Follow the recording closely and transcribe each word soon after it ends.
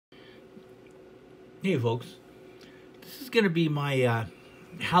Hey folks, this is going to be my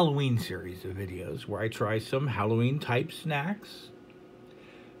Halloween series of videos where I try some Halloween type snacks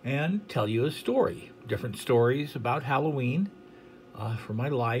and tell you a story. Different stories about Halloween from my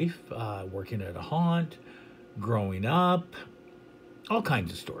life, working at a haunt, growing up, all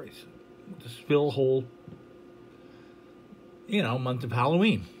kinds of stories. Just fill a whole, month of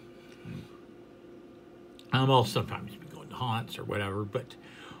Halloween. I'll sometimes be going to haunts or whatever, but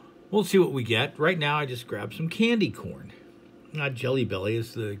we'll see what we get. Right now, I just grabbed some candy corn. Jelly Belly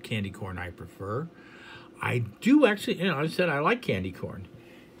is the candy corn I prefer. I do actually, I said I like candy corn.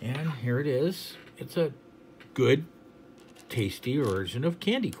 And here it is. It's a good, tasty version of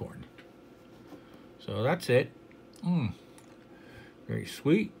candy corn. So that's it. Very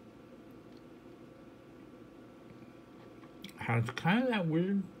sweet. Has kind of that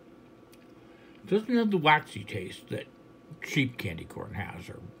weird, doesn't have the waxy taste that cheap candy corn has,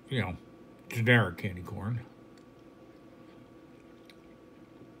 or generic candy corn.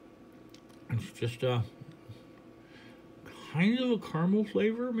 It's just a kind of a caramel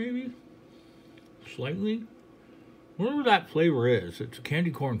flavor, maybe slightly. Whatever that flavor is, it's a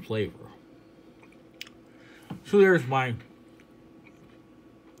candy corn flavor. So there's my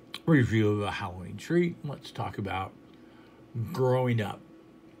review of a Halloween treat. Let's talk about growing up.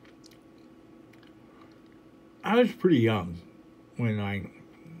 I was pretty young when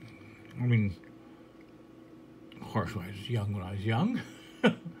of course, when I was young.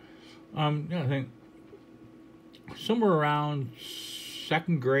 I think somewhere around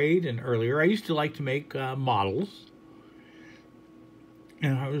second grade and earlier, I used to like to make models.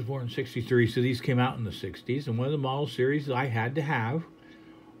 And I was born in 63, so these came out in the 60s. And one of the model series I had to have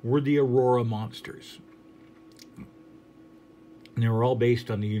were the Aurora Monsters. And they were all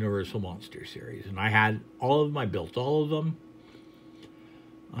based on the Universal Monster series. And I had all of them. I built all of them.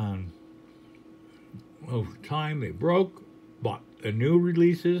 Over time, they broke. Bought the new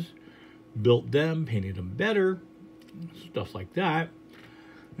releases. Built them. Painted them better. Stuff like that.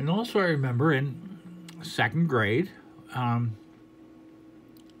 And also I remember in second grade, one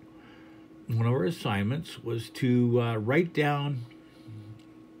of our assignments was to write down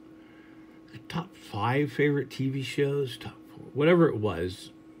the top 5 favorite TV shows, whatever it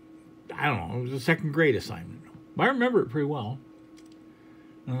was. I don't know. It was a second grade assignment. But I remember it pretty well.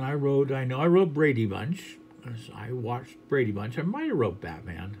 And I wrote Brady Bunch. I watched Brady Bunch. I might have wrote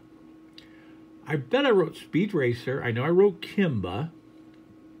Batman. I bet I wrote Speed Racer. I know I wrote Kimba.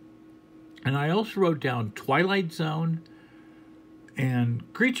 And I also wrote down Twilight Zone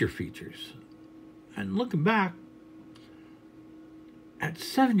and Creature Features. And looking back, at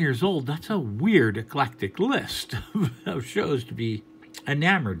 7 years old, that's a weird, eclectic list of shows to be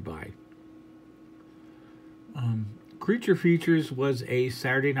enamored by. Creature Features was a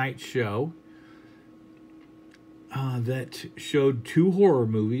Saturday night show that showed 2 horror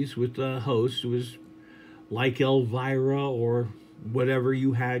movies with the host. It was like Elvira or whatever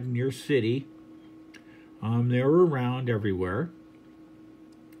you had in your city. They were around everywhere.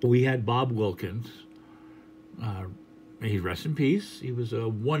 We had Bob Wilkins. May he rest in peace. He was a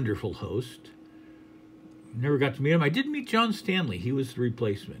wonderful host. Never got to meet him. I did meet John Stanley. He was the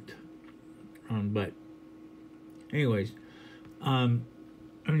replacement. But anyways,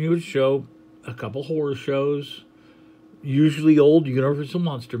 he would show a couple horror shows, usually old Universal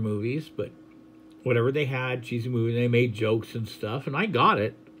Monster movies, but whatever they had, cheesy movies, they made jokes and stuff, and I got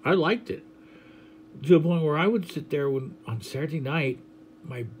it. I liked it. To the point where I would sit there on Saturday night,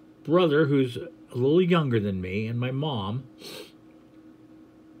 my brother, who's a little younger than me, and my mom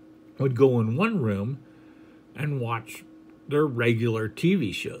would go in one room and watch their regular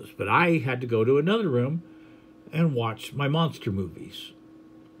TV shows. But I had to go to another room and watch my monster movies.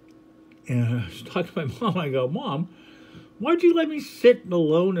 And I was talking to my mom. I go, Mom, why'd you let me sit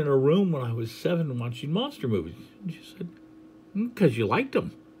alone in a room when I was 7 watching monster movies? And she said, because you liked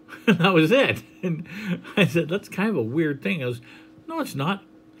them. And that was it. And I said, that's kind of a weird thing. I was, no, it's not.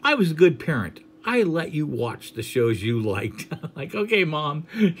 I was a good parent. I let you watch the shows you liked. Like, okay, Mom,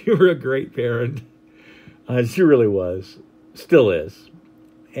 you were a great parent. She really was. Still is.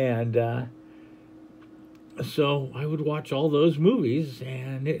 And so I would watch all those movies,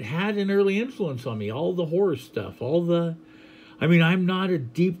 and it had an early influence on me. All the horror stuff, I'm not a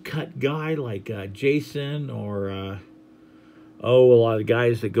deep-cut guy like Jason or, a lot of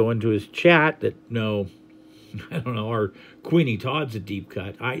guys that go into his chat that know, I don't know, or Queenie Todd's a deep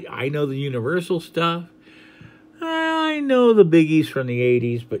cut. I know the Universal stuff. I know the biggies from the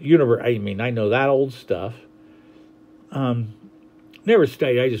 80s, but I know that old stuff. Never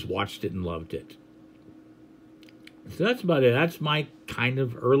studied. I just watched it and loved it. So that's about it. That's my kind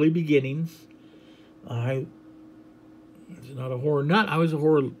of early beginnings I was not a horror nut. I was a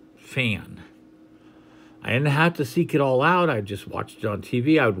horror fan. I didn't have to seek it all out. I just watched it on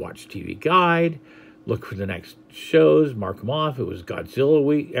TV. I would watch TV Guide, look for the next shows, mark them off. It was Godzilla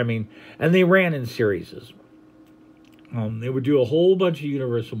week. I mean, and they ran in series. They would do a whole bunch of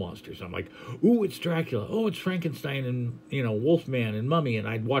Universal monsters. I'm like, ooh, it's Dracula. Oh, it's Frankenstein and, Wolfman and Mummy. And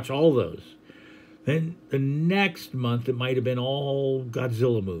I'd watch all those. Then the next month, it might have been all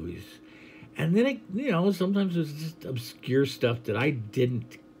Godzilla movies. And then, sometimes it was just obscure stuff that I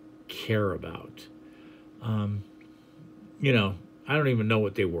didn't care about. I don't even know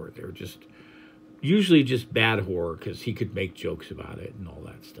what they were. They were just usually just bad horror because he could make jokes about it and all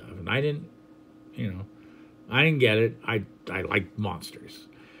that stuff. And I didn't get it. I liked monsters.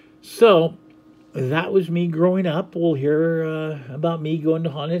 So that was me growing up. We'll hear about me going to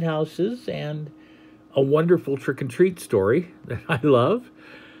haunted houses and a wonderful trick-and-treat story that I love.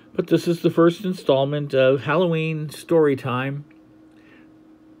 But this is the first installment of Halloween story time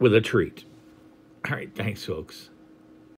with a treat. All right, thanks, folks.